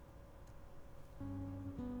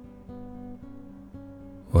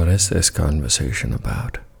What is this conversation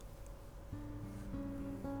about?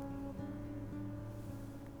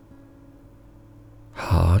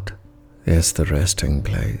 Heart is the resting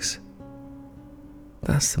place.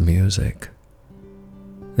 That's the music.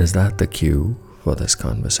 Is that the cue for this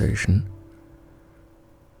conversation?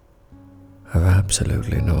 I've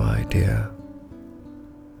absolutely no idea.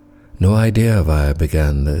 No idea why I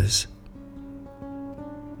began this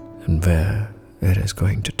and where it is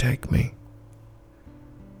going to take me.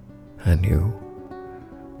 And you,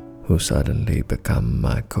 who suddenly become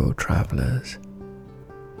my co-travelers.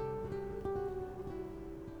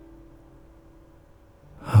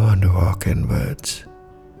 I want to walk inwards,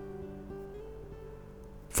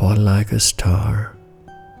 fall like a star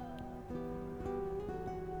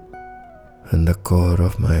in the core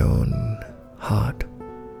of my own heart,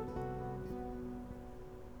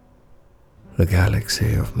 the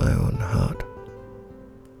galaxy of my own heart.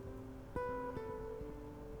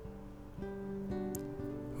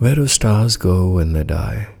 Where do stars go when they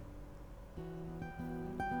die?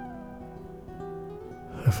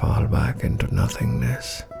 They fall back into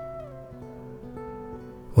nothingness.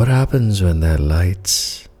 What happens when their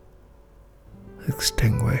lights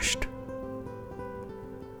extinguished?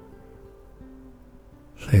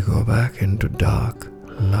 They go back into dark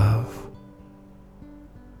love.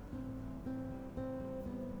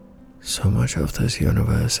 So much of this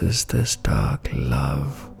universe is this dark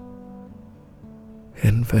love.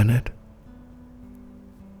 Infinite,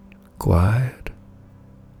 quiet,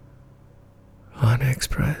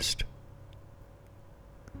 unexpressed.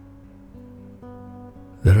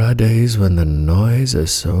 There are days when the noise is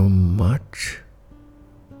so much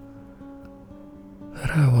that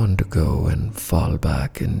I want to go and fall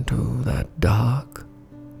back into that dark,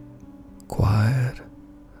 quiet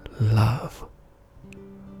love.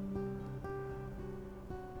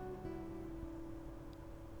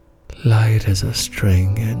 Light is a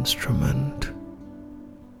string instrument.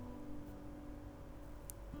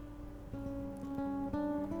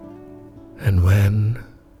 And when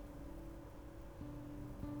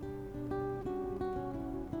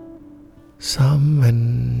some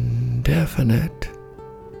indefinite,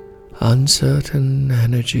 uncertain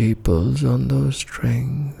energy pulls on those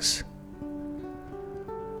strings,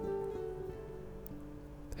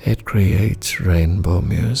 it creates rainbow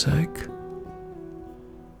music.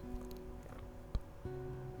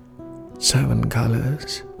 7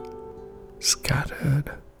 colors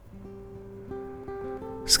scattered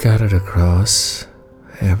across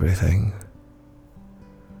everything.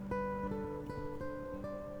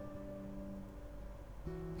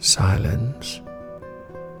 Silence,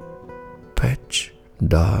 pitch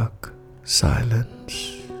dark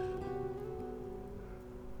silence.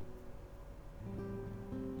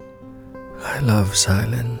 I love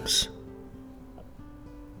silence.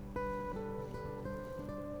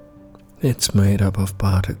 It's made up of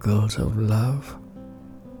particles of love.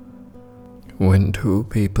 When two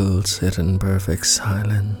people sit in perfect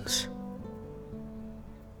silence,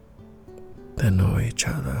 they know each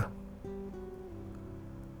other.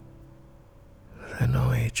 They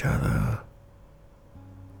know each other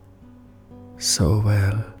so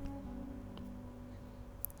well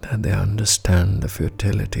that they understand the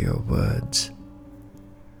futility of words.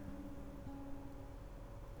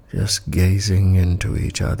 Just gazing into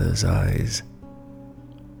each other's eyes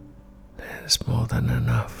is more than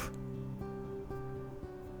enough.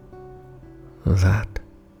 That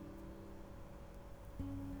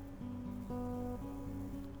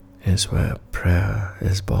is where prayer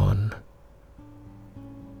is born.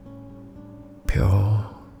 Pure,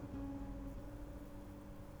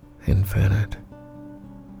 infinite,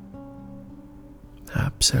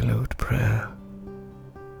 absolute prayer.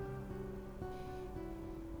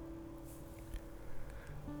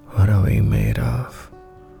 What are we made of,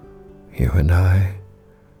 you and I?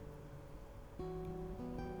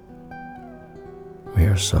 We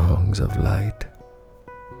are songs of light,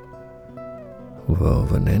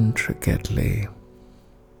 woven intricately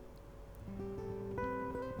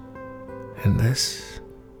in this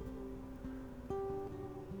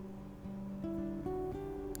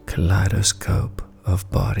kaleidoscope of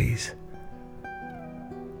bodies.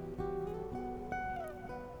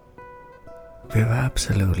 We have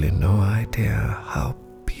absolutely no idea how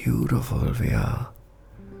beautiful we are,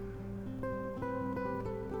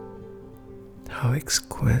 how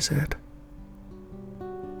exquisite.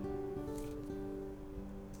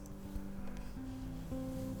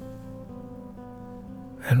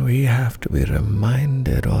 And we have to be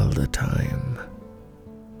reminded all the time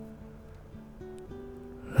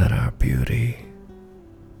that our beauty,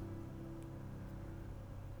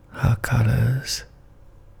 our colors,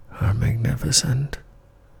 are magnificent.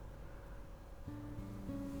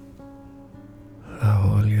 The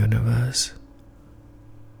whole universe,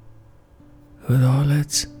 with all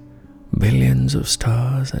its billions of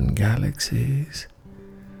stars and galaxies,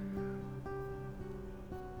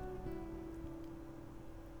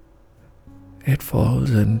 it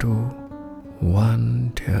falls into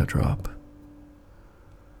one teardrop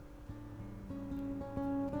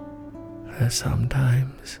that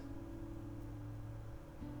sometimes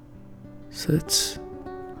sits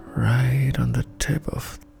right on the tip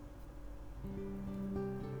of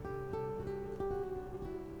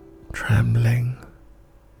trembling,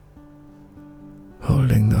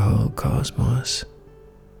 holding the whole cosmos.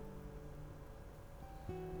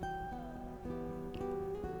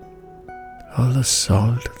 All the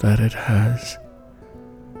salt that it has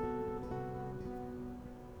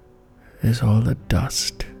is all the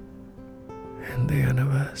dust in the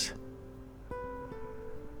universe.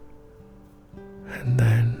 And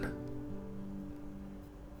then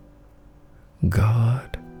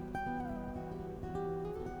God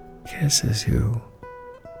kisses you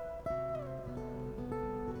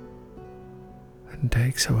and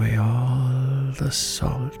takes away all the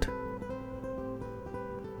salt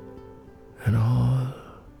and all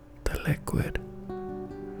the liquid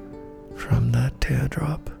from that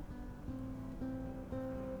teardrop.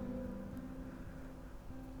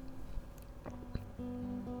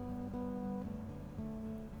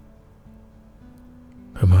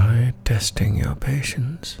 Am I testing your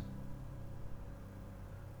patience?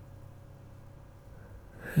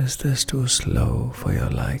 Is this too slow for your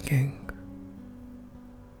liking?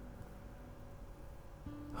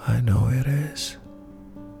 I know it is.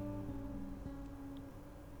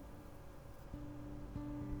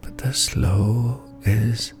 But the slow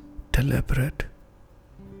is deliberate,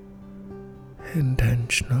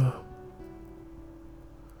 intentional.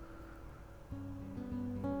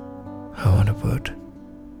 I want to put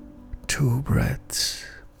 2 breaths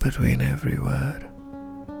between every word,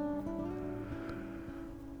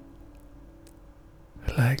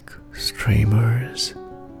 like streamers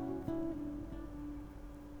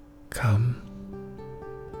come.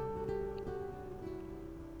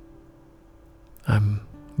 I'm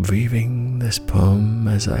weaving this poem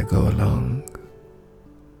as I go along.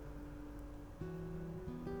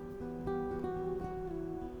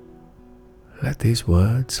 Let these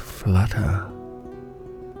words flutter,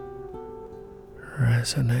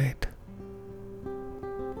 resonate,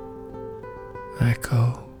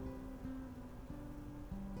 echo,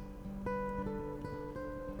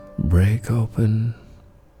 break open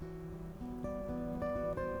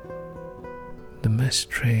the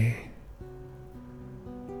mystery.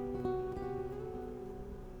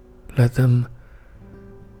 Let them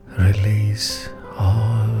release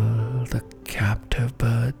all the captive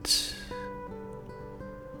birds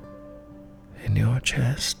in your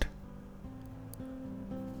chest,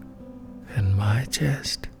 in my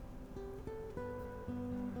chest.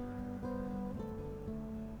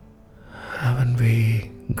 Haven't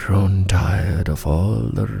we grown tired of all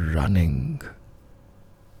the running,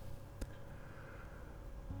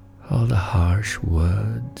 all the harsh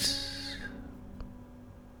words?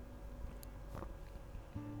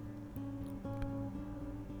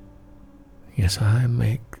 Yes, I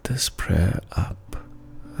make this prayer up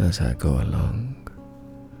as I go along,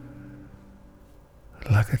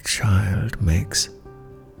 like a child makes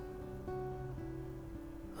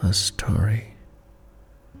a story,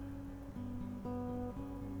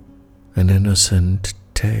 an innocent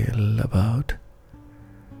tale about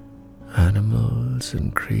animals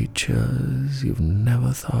and creatures you've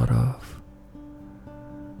never thought of,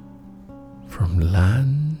 from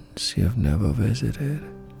lands you've never visited,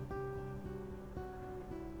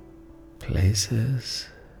 places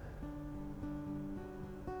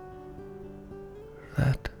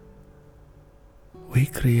that we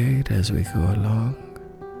create as we go along.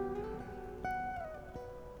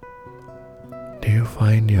 Do you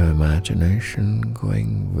find your imagination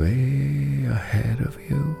going way ahead of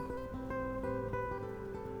you,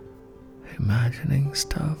 imagining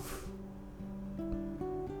stuff?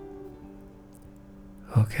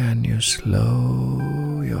 Or can you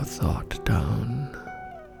slow your thought down?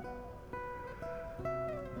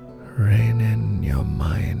 Rein in your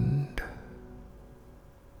mind.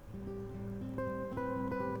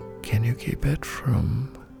 Can you keep it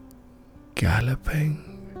from galloping?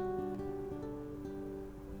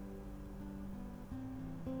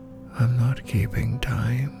 I'm not keeping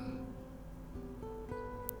time,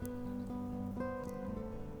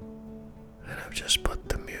 and I've just put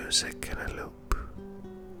the music in a loop.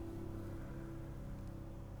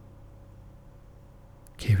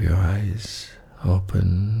 Keep leave your eyes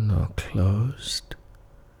open or closed,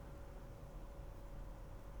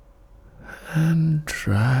 and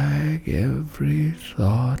drag every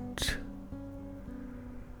thought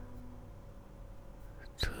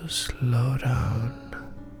to slow down,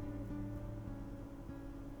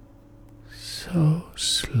 so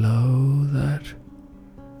slow that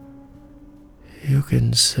you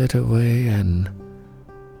can sit away and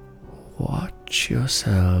watch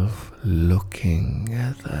yourself looking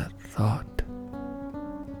at that thought.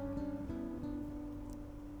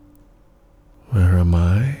 Where am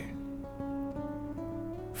I?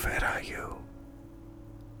 Where are you?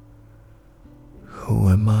 Who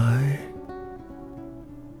am I?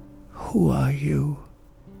 Who are you?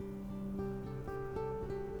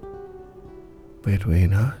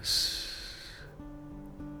 Between us,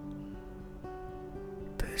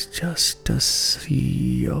 there's just a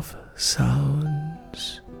sea of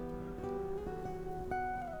sounds.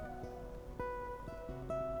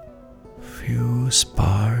 Few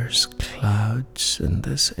sparse clouds in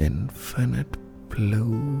this infinite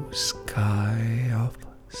blue sky of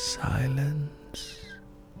silence.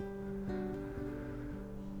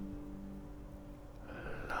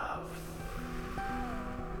 Love.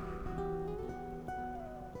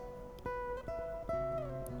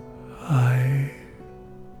 I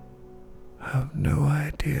have no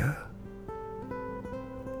idea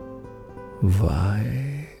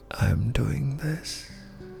why I'm doing this.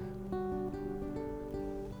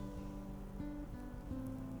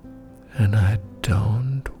 And I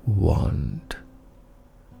don't want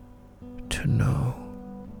to know.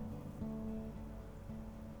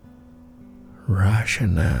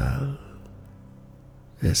 Rationale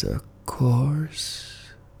is a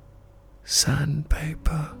coarse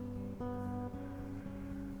sandpaper.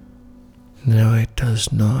 No, it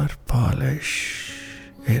does not polish,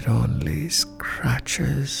 it only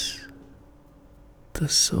scratches the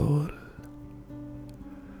soul.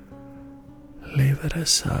 Leave it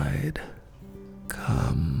aside.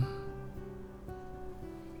 Come.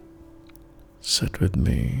 Sit with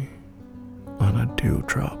me on a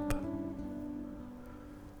dewdrop.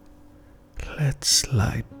 Let's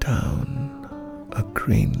slide down a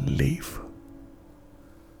green leaf.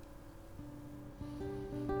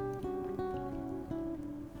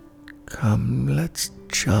 Come, let's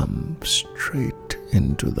jump straight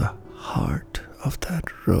into the heart of that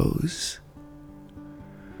rose.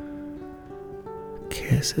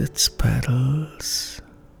 Kiss its petals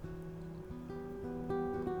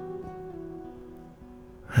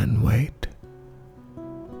and wait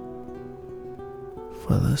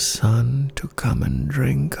for the sun to come and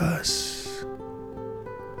drink us.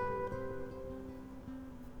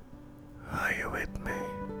 Are you with me?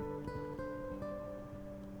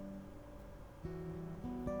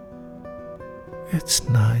 It's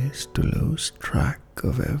nice to lose track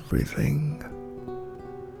of everything,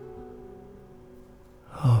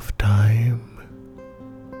 of time,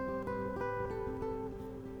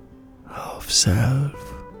 of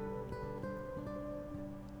self,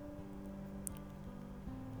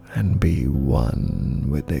 and be one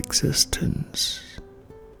with existence.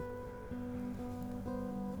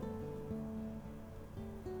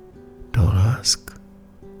 Don't ask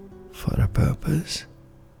for a purpose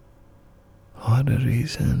or a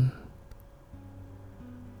reason.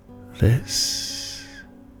 This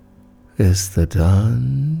is the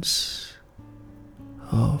dance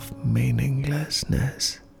of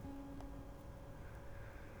meaninglessness.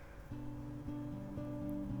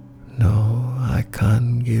 No, I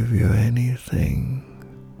can't give you anything.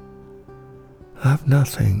 I've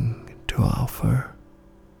nothing to offer.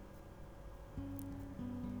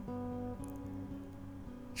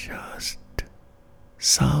 Just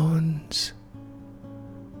sounds,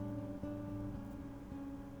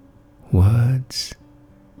 words.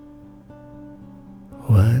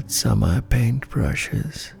 Words are my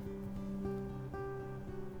paintbrushes,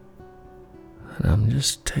 and I'm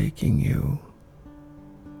just taking you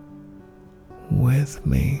with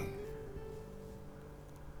me.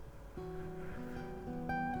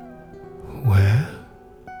 Where?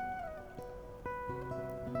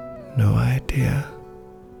 No idea,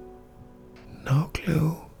 no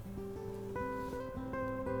clue.